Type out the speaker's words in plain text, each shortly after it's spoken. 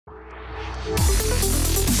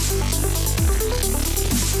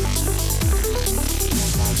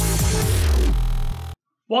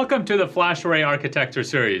Welcome to the FlashArray Architecture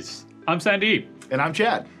Series. I'm Sandeep. And I'm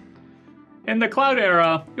Chad. In the cloud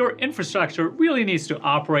era, your infrastructure really needs to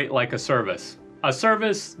operate like a service. A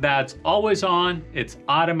service that's always on, it's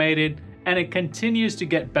automated, and it continues to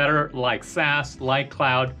get better like SaaS, like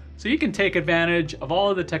cloud, so you can take advantage of all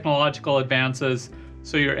of the technological advances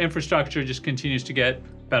so your infrastructure just continues to get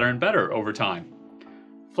better and better over time.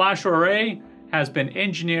 FlashArray has been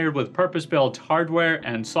engineered with purpose-built hardware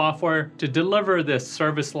and software to deliver this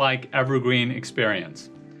service-like evergreen experience.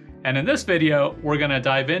 And in this video, we're going to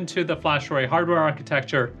dive into the FlashArray hardware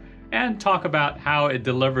architecture and talk about how it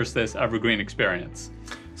delivers this evergreen experience.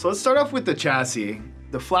 So let's start off with the chassis.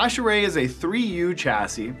 The FlashArray is a 3U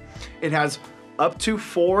chassis. It has up to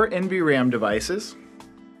 4 NVRAM devices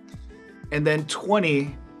and then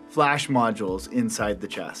 20 flash modules inside the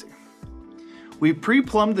chassis. We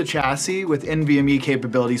pre-plumbed the chassis with NVMe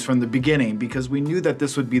capabilities from the beginning because we knew that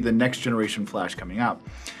this would be the next generation flash coming out.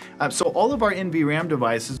 So all of our NVRAM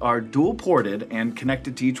devices are dual ported and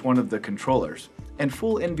connected to each one of the controllers and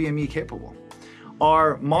full NVMe capable.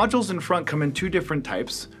 Our modules in front come in 2 different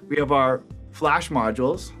types. We have our flash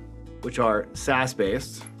modules, which are SAS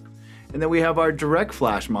based, and then we have our direct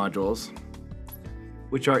flash modules,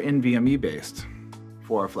 which are NVMe based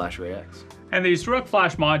for our FlashArray X. And these direct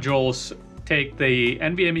flash modules take the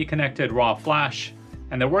NVMe connected raw flash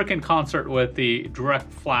and they work in concert with the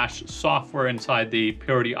direct flash software inside the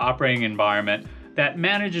Purity operating environment that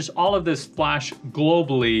manages all of this flash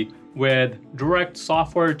globally with direct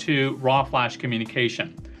software to raw flash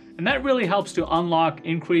communication. And that really helps to unlock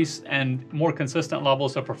increased and more consistent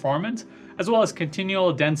levels of performance, as well as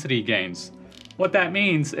continual density gains. What that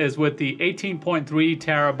means is with the 18.3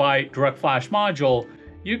 terabyte direct flash module,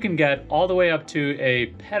 you can get all the way up to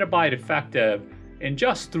a petabyte effective in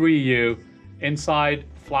just 3U inside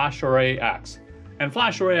FlashArray X. And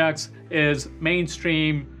FlashArray X is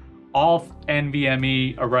mainstream all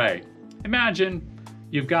NVMe array. Imagine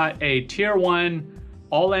you've got a tier 1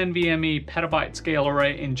 all NVMe petabyte scale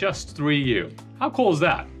array in just 3U. How cool is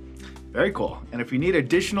that? Very cool. And if you need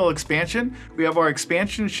additional expansion, we have our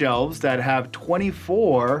expansion shelves that have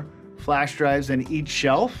 24 flash drives in each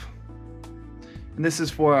shelf. And this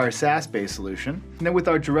is for our SAS-based solution. And then with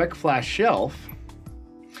our direct flash shelf,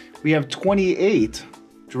 we have 28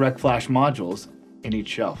 direct flash modules in each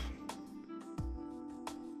shelf.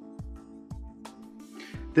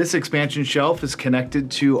 This expansion shelf is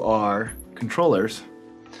connected to our controllers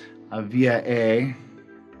via a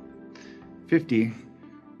 50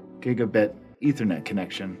 gigabit Ethernet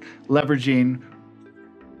connection, leveraging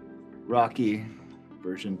Rocky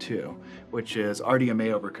version 2, which is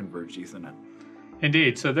RDMA over converged Ethernet.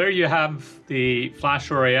 Indeed, so there you have the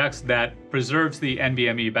FlashArray X that preserves the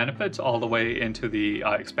NVMe benefits all the way into the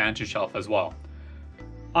expansion shelf as well.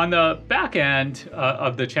 On the back end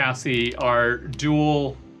of the chassis are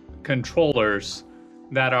dual controllers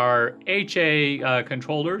that are HA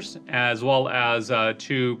controllers as well as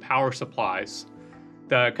 2 power supplies.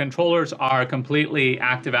 The controllers are completely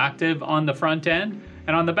active-active on the front end,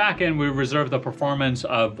 and on the back end we reserve the performance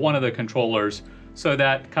of one of the controllers so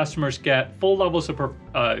that customers get full levels of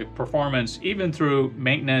performance even through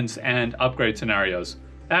maintenance and upgrade scenarios.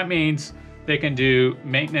 That means they can do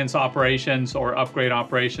maintenance operations or upgrade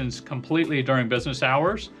operations completely during business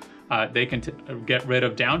hours. They can get rid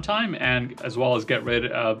of downtime and as well as get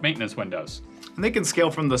rid of maintenance windows. And they can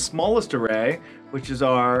scale from the smallest array, which is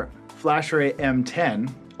our FlashArray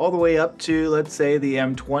M10, all the way up to, let's say, the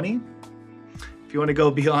M20. If you want to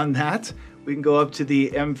go beyond that, we can go up to the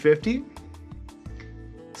M50.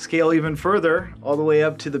 Scale even further, all the way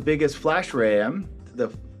up to the biggest FlashArray M, to the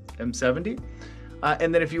M70.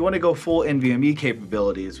 And then if you want to go full NVMe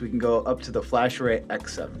capabilities, we can go up to the FlashArray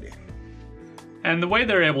X70. And the way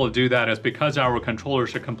they're able to do that is because our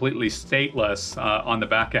controllers are completely stateless on the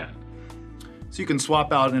back end. So you can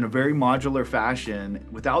swap out in a very modular fashion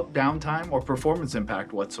without downtime or performance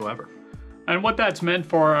impact whatsoever. And what that's meant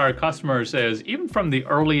for our customers is even from the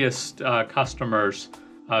earliest customers,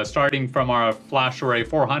 starting from our FlashArray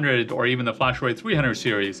 400 or even the FlashArray 300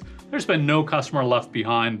 series, there's been no customer left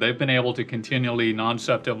behind. They've been able to continually,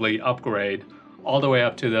 non-disruptively upgrade all the way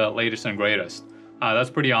up to the latest and greatest. That's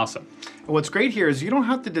pretty awesome. What's great here is you don't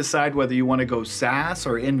have to decide whether you want to go SAS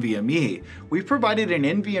or NVMe. We've provided an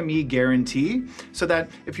NVMe guarantee so that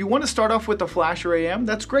if you want to start off with the FlashArray M,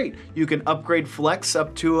 that's great. You can upgrade Flex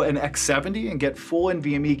up to an X70 and get full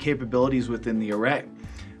NVMe capabilities within the array.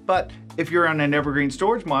 But if you're on an evergreen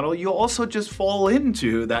storage model, you'll also just fall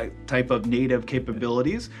into that type of native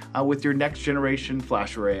capabilities with your next generation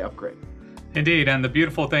FlashArray upgrade. Indeed, and the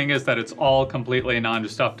beautiful thing is that it's all completely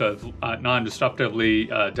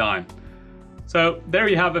non-disruptively done. So there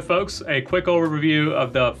you have it, folks, a quick overview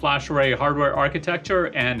of the FlashArray hardware architecture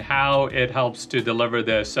and how it helps to deliver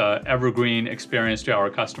this evergreen experience to our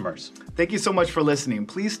customers. Thank you so much for listening.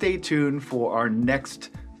 Please stay tuned for our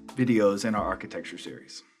next videos in our architecture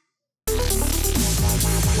series.